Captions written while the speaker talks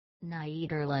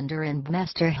Niederländerin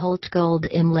Bouwmeester holt gold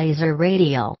im Laser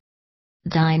Radial.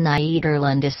 Die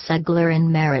Niederländische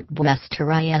Seglerin Marit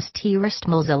Bouwmeester ist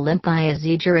erstmals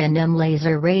Olympiasiegerin im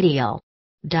Laser Radial.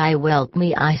 Die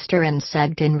Weltmeisterin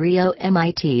siegte in Rio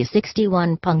mit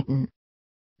 61 Punkten.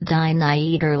 Die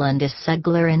Niederländische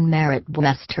Seglerin Marit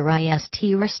Bouwmeester ist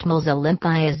erstmals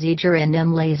Olympiasiegerin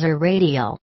im Laser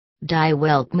Radial. Die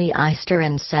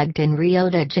Weltmeisterin siegte in Rio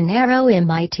de Janeiro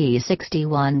mit 61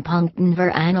 Punkten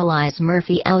für Annalise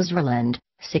Murphy aus Irland,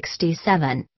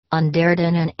 67, und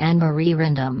Dänin Anne-Marie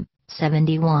Rindom,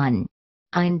 71.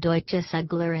 Eine deutsche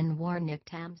Seglerin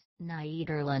nicht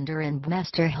Niederländerin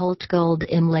Bouwmeester holt gold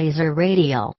im Laser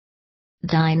Radial.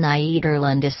 Die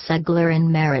Niederländische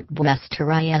Seglerin Marit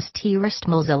Bouwmeester ist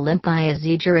erstmals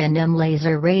Olympiasiegerin im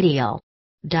Laser Radial.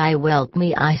 Die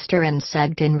Weltmeisterin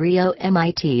siegte in Rio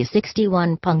mit 61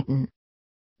 Punkten.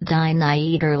 Die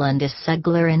Niederländische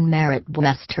Seglerin Marit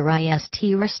Bouwmeester ist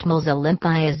erstmals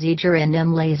Olympiasiegerin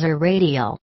im Laser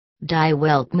Radial. Die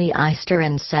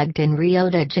Weltmeisterin siegte in Rio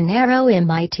de Janeiro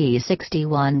mit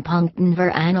 61 Punkten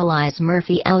für Annalise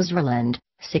Murphy aus Irland,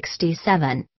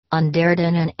 67, und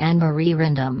Dänin Anne-Marie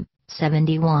Rindom,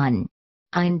 71.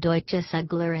 Eine deutsche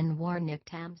Seglerin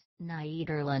nicht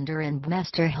Niederländerin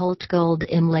Bouwmeester holt gold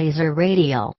im Laser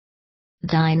Radial.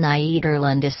 Die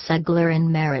Niederländische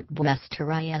Seglerin Marit Bouwmeester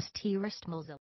ist erstmals